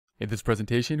In this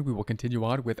presentation, we will continue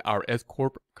on with our S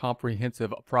Corp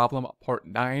Comprehensive Problem Part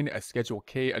 9, a Schedule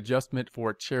K adjustment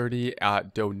for charity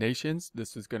donations.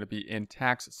 This is going to be in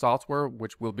tax software,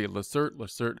 which will be Lacert.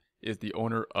 Lacert is the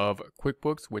owner of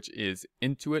QuickBooks, which is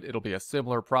Intuit. It'll be a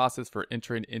similar process for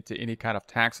entering into any kind of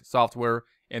tax software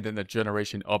and then the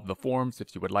generation of the forms.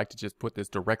 If you would like to just put this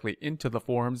directly into the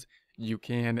forms, you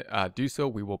can do so.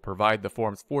 We will provide the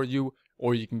forms for you,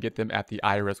 or you can get them at the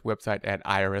IRS website at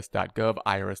irs.gov,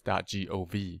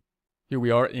 irs.gov. Here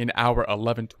we are in our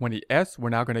 1120S. We're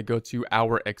now going to go to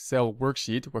our Excel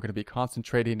worksheet. We're going to be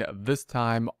concentrating this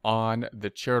time on the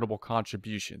charitable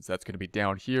contributions. That's going to be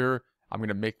down here. I'm going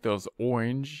to make those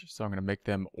orange, so I'm going to make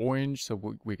them orange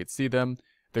so we could see them.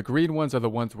 The green ones are the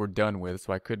ones we're done with,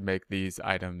 so I could make these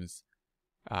items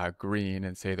green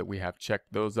and say that we have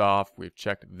checked those off. We've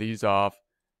checked these off,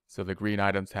 so the green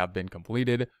items have been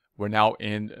completed. We're now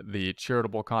in the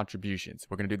charitable contributions.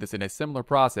 We're going to do this in a similar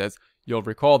process. You'll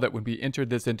recall that when we entered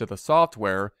this into the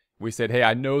software, we said, hey,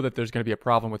 I know that there's going to be a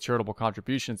problem with charitable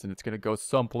contributions and it's going to go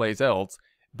someplace else,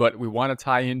 but we want to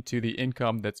tie into the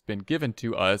income that's been given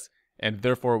to us, and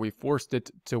therefore we forced it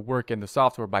to work in the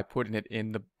software by putting it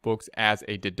in the books as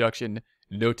a deduction,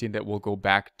 noting that we'll go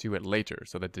back to it later.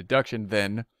 So the deduction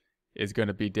then is going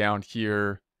to be down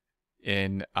here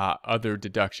in other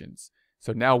deductions.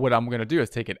 So now what I'm going to do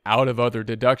is take it out of other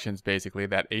deductions, basically,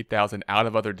 that 8,000 out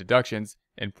of other deductions,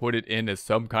 and put it in as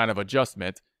some kind of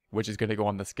adjustment, which is going to go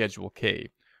on the Schedule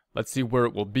K. Let's see where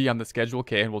it will be on the Schedule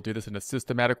K, and we'll do this in a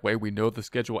systematic way. We know the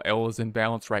Schedule L is in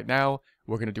balance right now.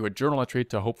 We're going to do a journal entry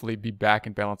to hopefully be back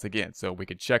in balance again. So we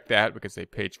could check that. We could say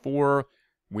page 4,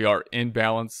 we are in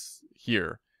balance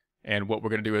here. And what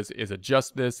we're going to do is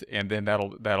adjust this, and then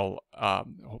that'll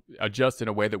adjust in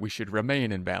a way that we should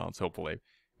remain in balance, hopefully.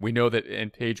 We know that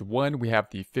in page 1, we have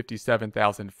the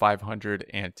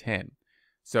 57,510.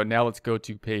 So now let's go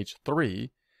to page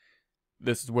 3.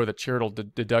 This is where the charitable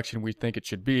deduction we think it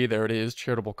should be. There it is,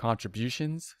 charitable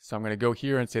contributions. So I'm going to go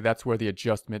here and say that's where the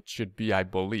adjustment should be, I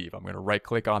believe. I'm going to right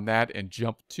click on that and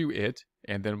jump to it.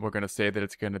 And then we're going to say that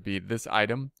it's going to be this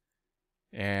item.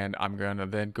 And I'm going to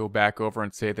then go back over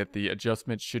and say that the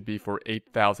adjustment should be for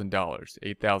 $8,000.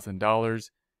 $8,000.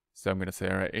 So I'm going to say,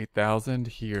 all right, 8,000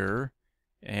 here.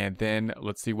 And then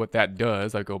let's see what that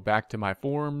does. I go back to my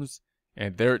forms,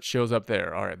 and there it shows up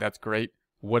there. All right, that's great.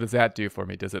 What does that do for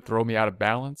me? Does it throw me out of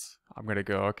balance? I'm going to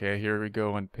go, okay, here we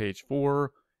go on page 4,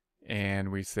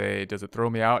 and we say, does it throw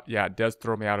me out? Yeah, it does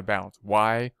throw me out of balance.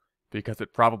 Why? Because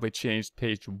it probably changed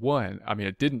page 1. I mean,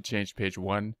 it didn't change page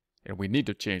 1, and we need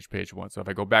to change page 1. So if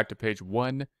I go back to page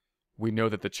 1, we know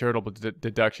that the charitable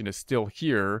deduction is still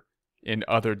here in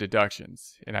other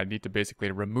deductions, and I need to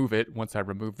basically remove it. Once I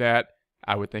remove that,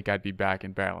 I would think I'd be back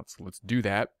in balance. Let's do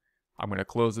that. I'm going to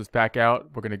close this back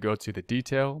out. We're going to go to the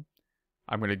detail.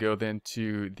 I'm going to go then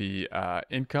to the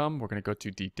income. We're going to go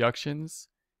to deductions.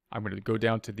 I'm going to go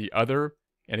down to the other.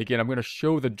 And again, I'm going to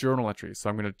show the journal entry. So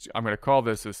I'm going to call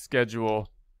this a Schedule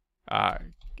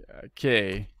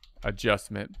K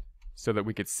adjustment so that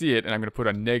we could see it. And I'm going to put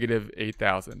a negative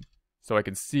 8,000. So I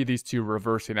can see these two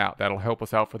reversing out. That'll help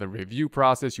us out for the review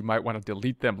process. You might want to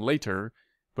delete them later,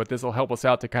 but this will help us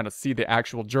out to kind of see the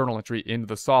actual journal entry in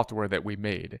the software that we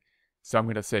made. So I'm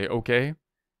going to say OK,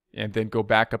 and then go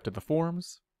back up to the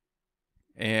forms.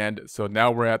 And so now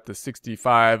we're at the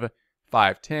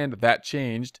 65,510. That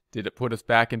changed. Did it put us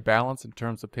back in balance in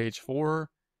terms of page 4?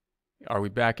 Are we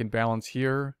back in balance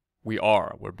here? We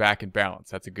are. We're back in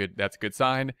balance. That's a good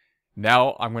sign.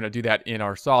 Now I'm going to do that in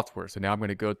our software. So now I'm going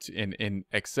to go to in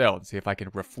Excel and see if I can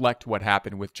reflect what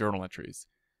happened with journal entries.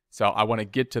 So I want to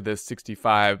get to this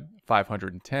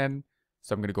 65,510.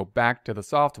 So I'm going to go back to the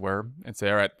software and say,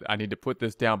 all right, I need to put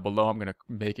this down below. I'm going to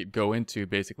make it go into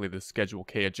basically the Schedule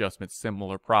K adjustment,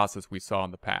 similar process we saw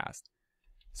in the past.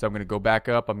 So I'm going to go back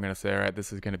up. I'm going to say, all right,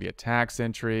 this is going to be a tax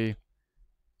entry.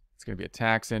 It's going to be a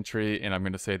tax entry. And I'm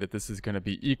going to say that this is going to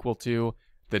be equal to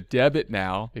the debit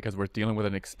now, because we're dealing with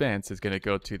an expense, is going to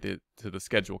go to the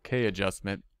Schedule K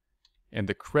adjustment. And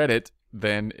the credit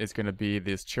then is going to be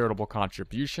this charitable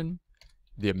contribution.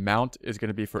 The amount is going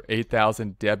to be for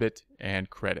 8,000 debit and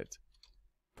credit.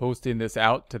 Posting this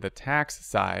out to the tax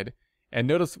side. And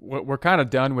notice we're kind of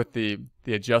done with the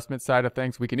adjustment side of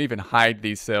things. We can even hide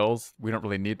these cells. We don't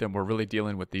really need them. We're really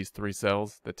dealing with these 3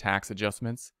 cells, the tax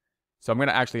adjustments. So I'm going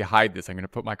to actually hide this. I'm going to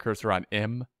put my cursor on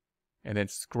M and then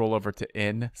scroll over to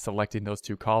N, selecting those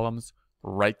 2 columns,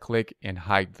 right click and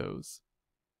hide those.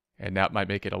 And that might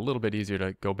make it a little bit easier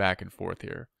to go back and forth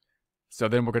here. So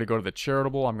then we're going to go to the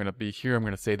charitable. I'm going to be here. I'm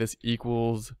going to say this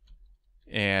equals,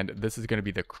 and this is going to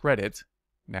be the credit.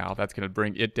 Now that's going to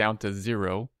bring it down to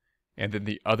 0. And then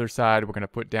the other side, we're going to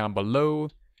put down below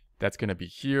That's going to be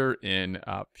here in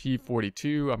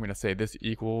P42. I'm going to say this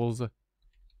equals,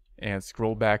 and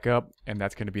scroll back up, and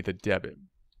that's going to be the debit.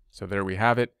 So there we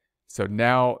have it. So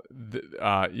now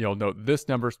you'll note this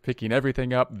number is picking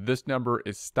everything up. This number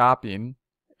is stopping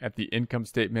at the income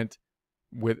statement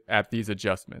at these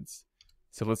adjustments.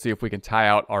 So let's see if we can tie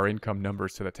out our income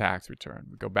numbers to the tax return.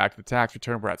 We go back to the tax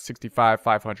return. We're at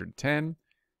 65,510.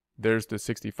 There's the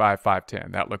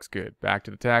 65,510. That looks good. Back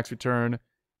to the tax return.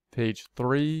 Page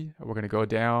 3. We're going to go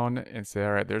down and say,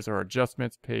 all right, there's our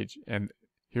adjustments page. And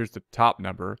here's the top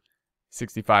number,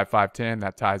 65,510.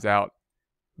 That ties out.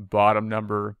 Bottom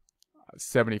number,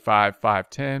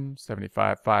 75,510.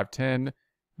 75,510.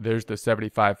 There's the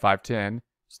 75,510.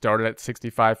 Started at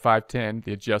 65,510.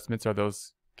 The adjustments are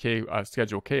those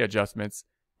Schedule K adjustments,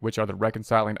 which are the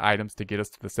reconciling items to get us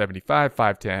to the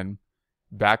 75,510.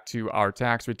 Back to our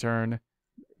tax return.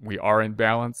 We are in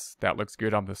balance. That looks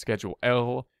good on the Schedule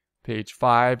L. Page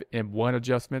 5, M1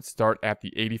 adjustments start at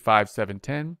the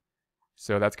 85,710.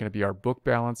 So that's going to be our book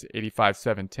balance,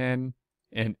 85,710,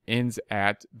 and ends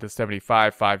at the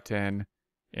 75,510.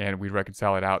 And we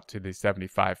reconcile it out to the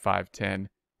 75,510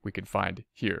 we can find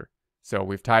here. So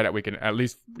we've tied it. We can at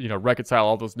least, reconcile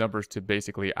all those numbers to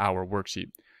basically our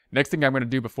worksheet. Next thing I'm going to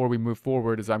do before we move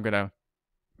forward is I'm going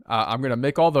to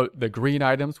make all the green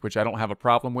items, which I don't have a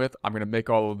problem with. I'm going to make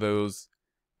all of those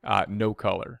no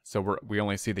color. So we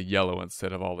only see the yellow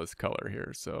instead of all this color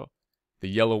here. So the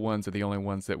yellow ones are the only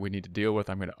ones that we need to deal with.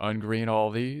 I'm going to ungreen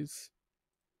all these.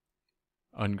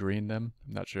 Ungreen them.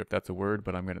 I'm not sure if that's a word,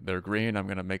 but they're green. I'm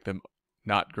going to make them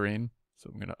not green. So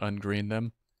I'm going to ungreen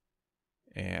them.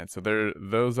 And so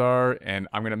those are, and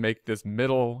I'm going to make this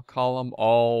middle column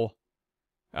all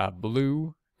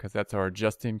blue, because that's our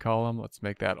adjusting column. Let's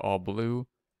make that all blue.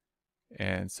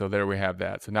 And so there we have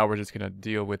that. So now we're just going to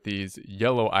deal with these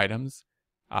yellow items.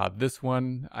 This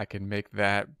one, I can make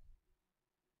that's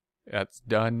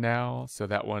done now. So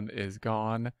that one is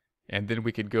gone. And then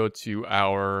we could go to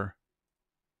our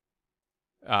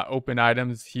open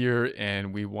items here,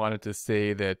 and we wanted to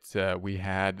say that we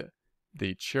had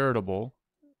the charitable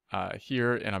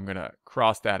here, and I'm going to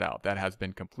cross that out. That has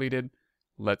been completed.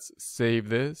 Let's save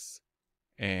this,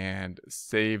 and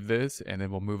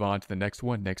then we'll move on to the next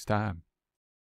one next time.